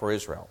fight for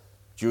Israel,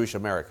 Jewish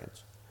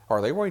Americans.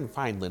 Are they wearing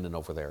fine linen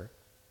over there?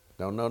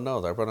 No.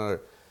 They're wearing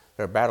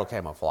their battle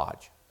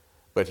camouflage.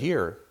 But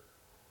here,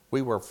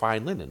 we wear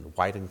fine linen,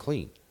 white and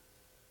clean.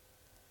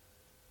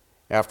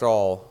 After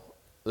all,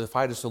 the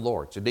fight is the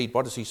Lord's. Indeed,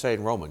 what does he say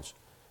in Romans?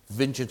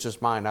 Vengeance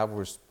is mine, I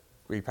will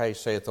repay,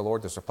 saith the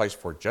Lord. There's a place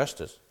for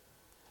justice.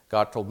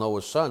 God told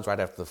Noah's sons right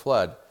after the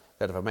flood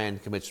that if a man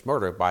commits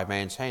murder, by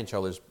man's hand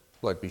shall his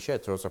blood be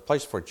shed. So there's a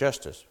place for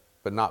justice,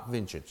 but not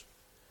vengeance.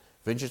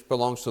 Vengeance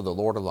belongs to the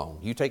Lord alone.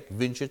 You take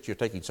vengeance, you're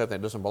taking something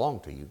that doesn't belong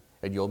to you,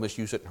 and you'll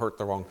misuse it and hurt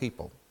the wrong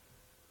people.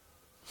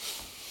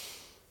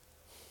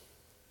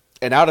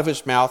 And out of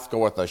his mouth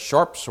goeth a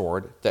sharp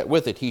sword, that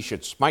with it he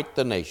should smite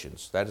the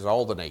nations. That is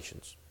all the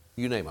nations.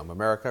 You name them,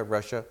 America,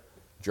 Russia,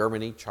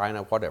 Germany,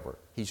 China, whatever.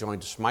 He's going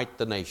to smite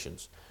the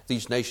nations.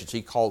 These nations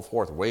he called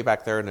forth way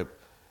back there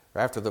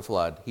after the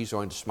flood. He's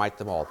going to smite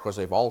them all because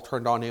they've all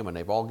turned on him and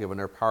they've all given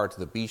their power to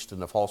the beast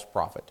and the false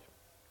prophet.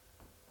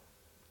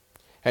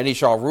 And he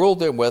shall rule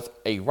them with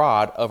a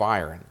rod of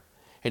iron,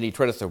 and he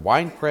treadeth the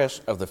winepress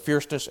of the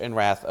fierceness and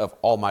wrath of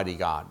Almighty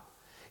God.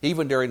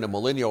 Even during the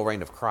millennial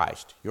reign of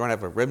Christ, you're going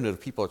to have a remnant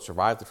of people that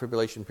survive the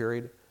tribulation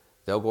period.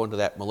 They'll go into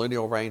that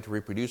millennial reign to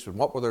reproduce, and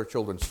what will their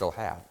children still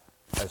have?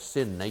 A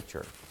sin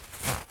nature.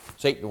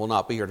 Satan will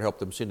not be here to help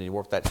them sin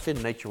anymore, but that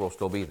sin nature will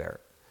still be there.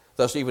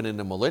 Thus, even in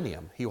the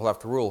millennium, he will have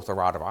to rule with a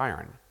rod of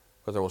iron,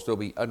 because there will still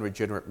be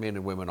unregenerate men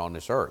and women on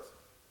this earth.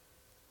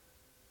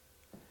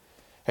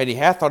 And he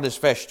hath on his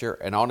vesture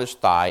and on his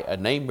thigh a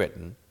name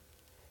written,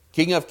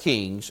 King of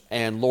Kings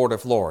and Lord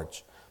of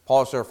Lords.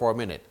 Pause there for a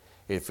minute.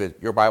 If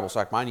your Bible's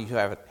like mine, you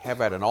have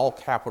that in all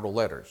capital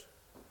letters.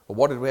 Well,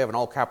 what did we have in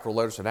all capital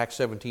letters in Acts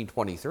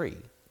 17:23?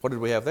 What did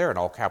we have there in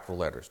all capital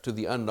letters? To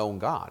the unknown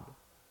God.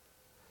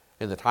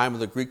 In the time of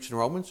the Greeks and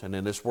Romans, and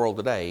in this world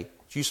today,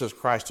 Jesus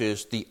Christ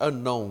is the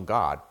unknown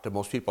God to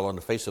most people on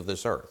the face of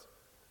this earth.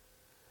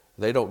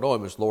 They don't know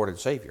him as Lord and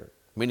Savior.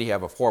 Many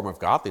have a form of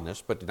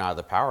godliness, but deny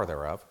the power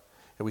thereof.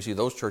 And we see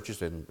those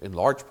churches in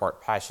large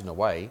part passing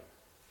away.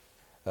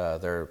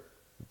 They're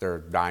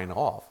dying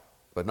off.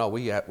 But no,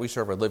 we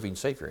serve a living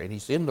Savior, and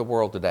he's in the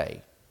world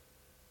today.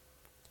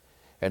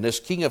 And this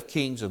King of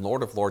Kings and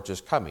Lord of Lords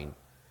is coming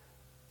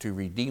to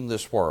redeem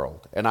this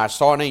world. And I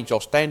saw an angel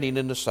standing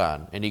in the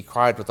sun, and he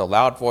cried with a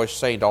loud voice,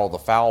 saying to all the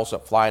fowls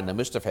that fly in the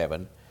midst of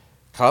heaven,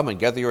 Come and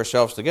gather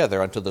yourselves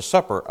together unto the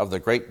supper of the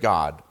great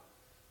God,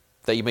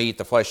 that ye may eat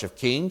the flesh of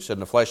kings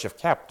and the flesh of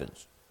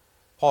captains.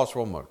 Pause for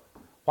a moment.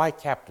 Why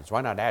captains?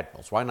 Why not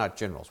admirals? Why not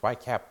generals? Why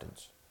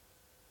captains?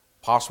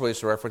 Possibly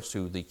it's a reference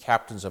to the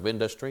captains of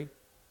industry,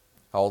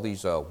 all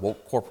these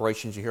woke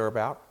corporations you hear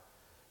about,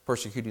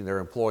 persecuting their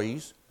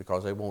employees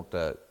because they won't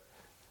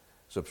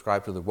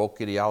subscribe to the woke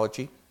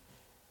ideology.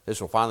 This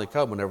will finally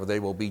come whenever they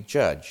will be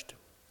judged.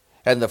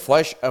 And the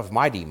flesh of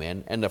mighty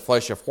men, and the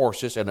flesh of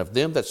horses, and of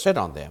them that sit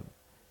on them,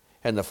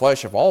 and the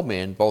flesh of all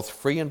men, both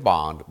free and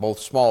bond, both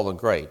small and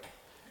great.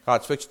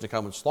 God's fixing to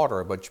come and slaughter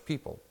a bunch of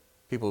people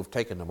who've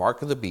taken the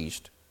mark of the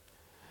beast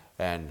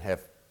and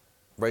have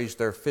raised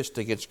their fist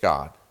against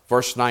God.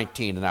 Verse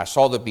 19, And I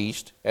saw the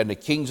beast, and the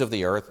kings of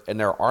the earth, and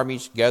their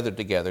armies gathered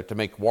together to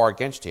make war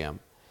against him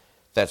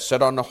that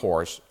sat on the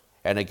horse,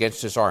 and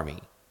against his army.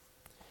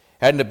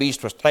 And the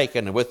beast was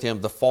taken, and with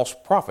him the false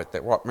prophet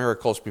that wrought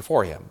miracles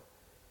before him,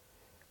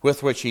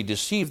 with which he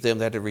deceived them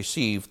that had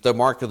received the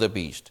mark of the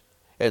beast,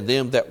 and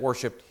them that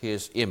worshipped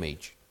his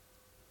image.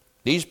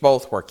 These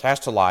both were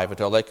cast alive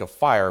into a lake of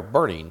fire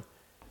burning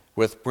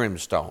with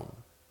brimstone.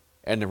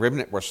 And the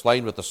remnant were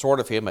slain with the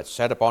sword of him that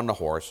sat upon the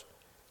horse,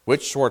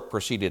 which sword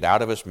proceeded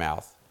out of his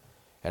mouth,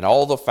 and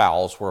all the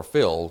fowls were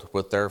filled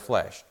with their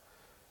flesh.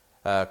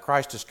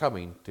 Christ is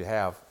coming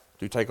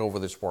to take over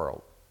this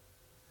world.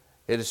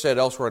 It is said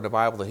elsewhere in the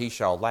Bible that he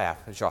shall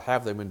laugh and shall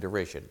have them in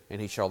derision,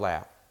 and he shall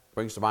laugh.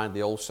 Brings to mind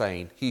the old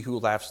saying, he who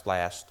laughs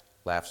last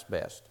laughs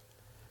best.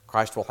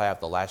 Christ will have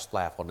the last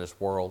laugh on this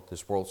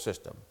world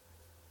system.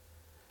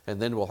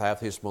 And then we'll have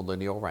his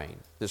millennial reign.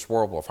 This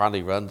world will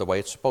finally run the way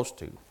it's supposed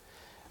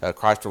to.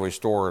 Christ will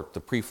restore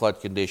the pre-flood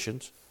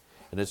conditions,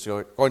 and it's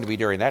going to be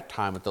during that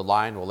time that the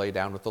lion will lay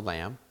down with the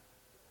lamb,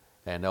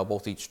 and they'll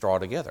both eat straw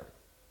together.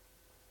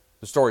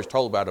 The story is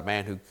told about a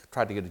man who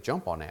tried to get a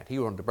jump on that. He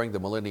wanted to bring the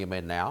millennium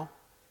in now.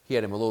 He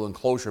had him a little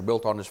enclosure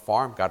built on his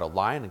farm, got a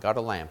lion and got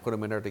a lamb, put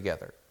them in there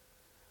together.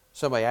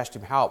 Somebody asked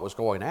him how it was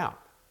going out,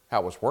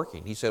 how it was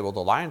working. He said, well, the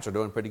lions are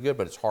doing pretty good,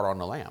 but it's hard on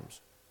the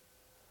lambs.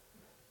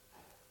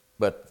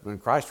 But when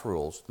Christ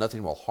rules,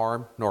 nothing will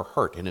harm nor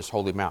hurt in his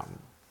holy mountain.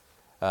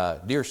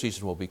 Deer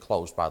season will be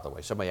closed, by the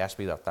way. Somebody asked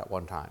me that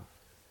one time.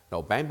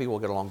 No, Bambi will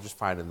get along just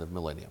fine in the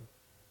millennium.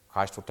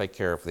 Christ will take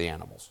care of the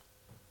animals.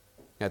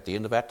 At the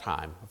end of that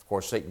time, of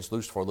course, Satan's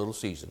loosed for a little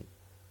season.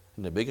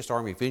 And the biggest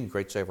army of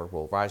ingrates ever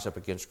will rise up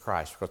against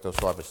Christ because they'll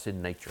still have a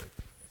sin nature.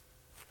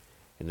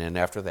 And then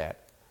after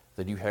that,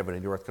 the new heaven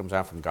and new earth comes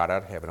down from God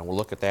out of heaven. And we'll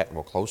look at that and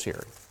we'll close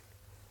here.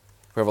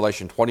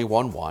 Revelation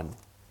 21:1.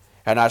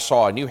 And I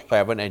saw a new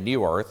heaven and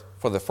new earth,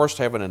 for the first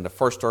heaven and the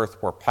first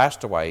earth were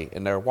passed away,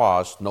 and there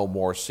was no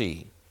more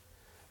sea.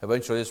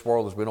 Eventually this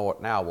world as we know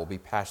it now will be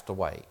passed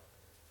away,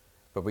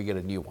 but we get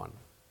a new one.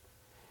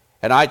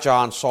 And I,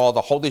 John, saw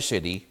the holy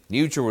city,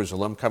 New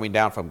Jerusalem, coming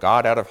down from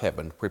God out of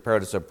heaven,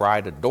 prepared as a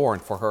bride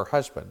adorned for her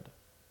husband.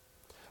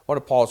 I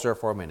want to pause there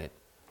for a minute.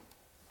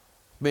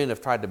 Men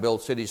have tried to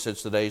build cities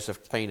since the days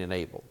of Cain and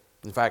Abel.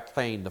 In fact,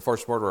 Cain, the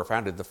first murderer,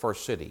 founded the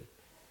first city.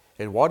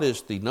 And what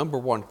is the number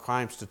one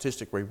crime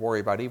statistic we worry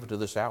about even to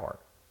this hour?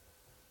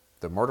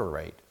 The murder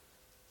rate.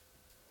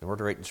 The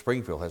murder rate in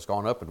Springfield has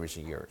gone up in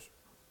recent years.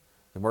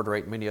 The murder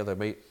rate in many other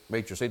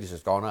major cities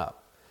has gone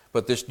up.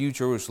 But this New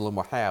Jerusalem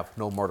will have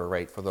no murder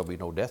rate, for there will be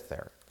no death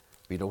there.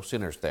 There will be no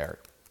sinners there.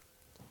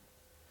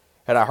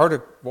 And I heard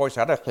a voice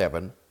out of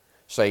heaven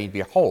saying,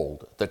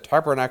 Behold, the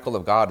tabernacle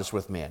of God is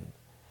with men,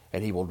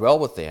 and he will dwell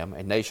with them,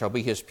 and they shall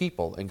be his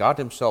people, and God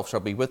himself shall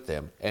be with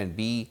them, and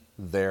be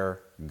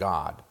their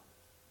God.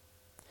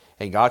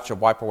 And God shall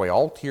wipe away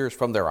all tears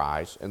from their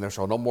eyes, and there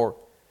shall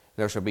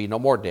be no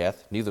more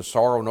death, neither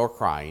sorrow nor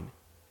crying,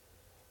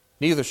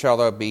 neither shall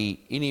there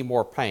be any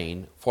more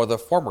pain, for the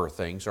former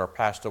things are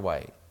passed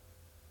away.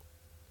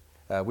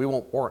 We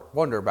won't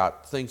wonder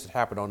about things that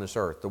happened on this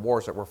earth, the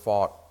wars that were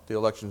fought, the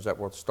elections that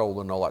were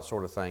stolen, all that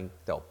sort of thing.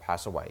 They'll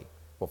pass away.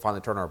 We'll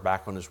finally turn our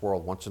back on this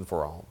world once and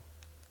for all.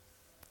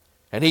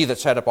 And he that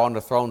sat upon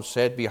the throne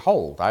said,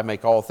 Behold, I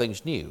make all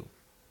things new.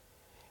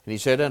 And he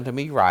said unto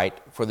me,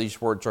 Write, for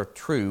these words are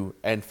true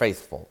and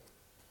faithful.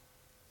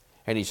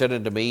 And he said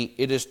unto me,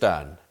 It is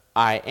done.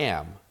 I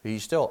am.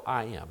 He's still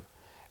I am.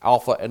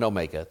 Alpha and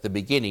Omega, the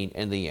beginning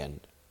and the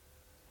end.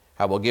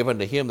 I will give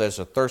unto him that is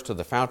athirst of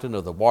the fountain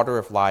of the water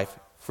of life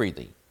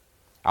freely.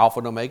 Alpha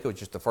and Omega,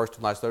 which is the first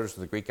and last letters of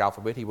the Greek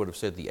alphabet, he would have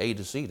said the A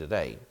to Z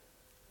today.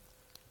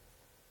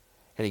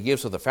 And he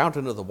gives of the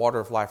fountain of the water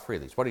of life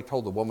freely. It's what he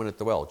told the woman at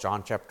the well,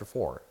 John chapter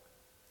 4.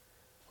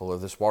 Well,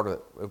 of this water,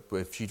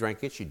 if she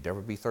drank it, she'd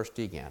never be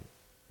thirsty again.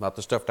 Not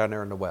the stuff down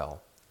there in the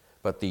well,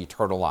 but the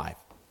eternal life.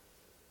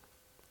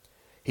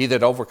 He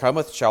that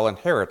overcometh shall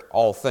inherit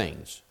all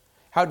things.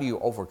 How do you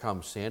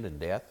overcome sin and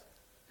death?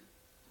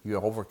 You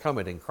overcome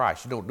it in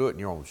Christ. You don't do it in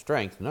your own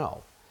strength,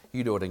 no.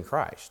 You do it in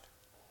Christ.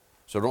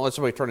 So don't let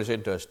somebody turn this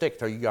into a stick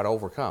till you got to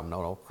overcome.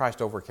 No,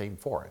 Christ overcame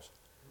for us.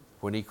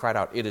 When he cried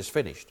out, it is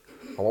finished.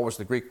 Or what was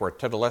the Greek word?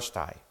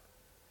 Tetelestai.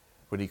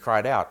 When he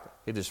cried out,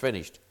 it is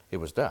finished, it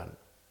was done.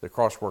 The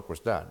cross work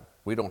was done.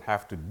 We don't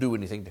have to do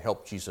anything to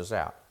help Jesus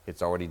out.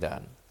 It's already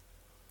done.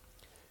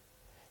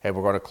 And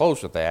we're going to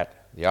close with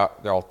that. The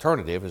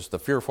alternative is the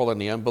fearful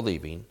and the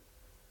unbelieving,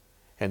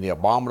 and the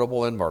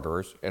abominable and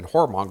murderers, and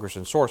whoremongers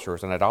and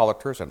sorcerers and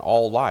idolaters and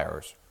all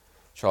liars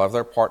shall have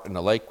their part in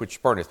the lake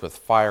which burneth with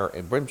fire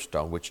and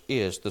brimstone, which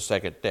is the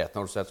second death.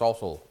 Notice that's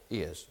also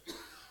is,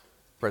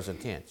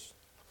 present tense.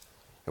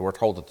 And we're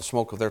told that the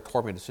smoke of their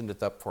torment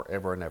ascendeth up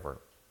forever and ever.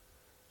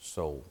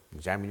 So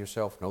examine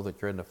yourself, know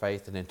that you're in the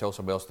faith, and then tell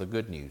somebody else the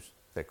good news,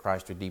 that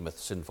Christ redeemeth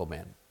sinful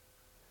men.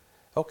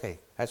 Okay,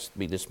 that's to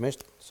be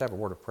dismissed. Let's have a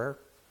word of prayer.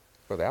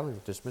 Brother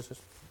Allen, dismiss us.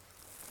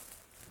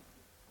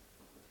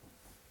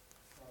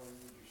 Father,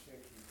 we just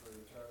thank you for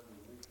the time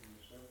and week and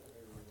the simple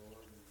here,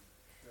 Lord, and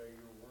share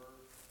your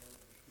word. Help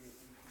us get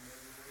each and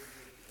every word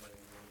here today,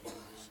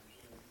 Lord. We just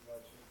thank you,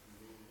 blessing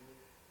from being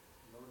here.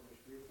 Lord,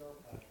 just be with our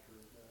pastor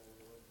now,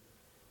 Lord.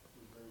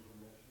 He brings a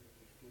message.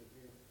 Just give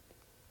him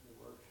the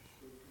word to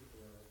speak as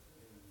well.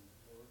 And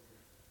Lord,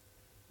 just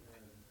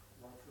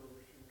watch over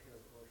us and care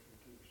for us and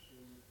keep us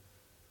in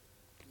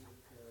your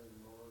care. And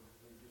Lord,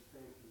 we just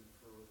thank you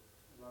for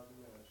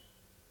loving us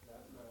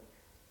that much,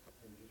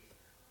 and just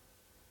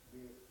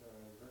be with the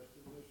rest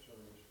of the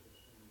services,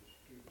 and just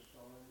keep us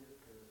all in your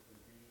care for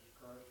Jesus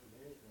Christ in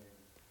his name.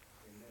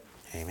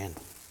 Amen.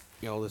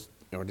 Amen.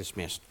 You're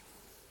dismissed.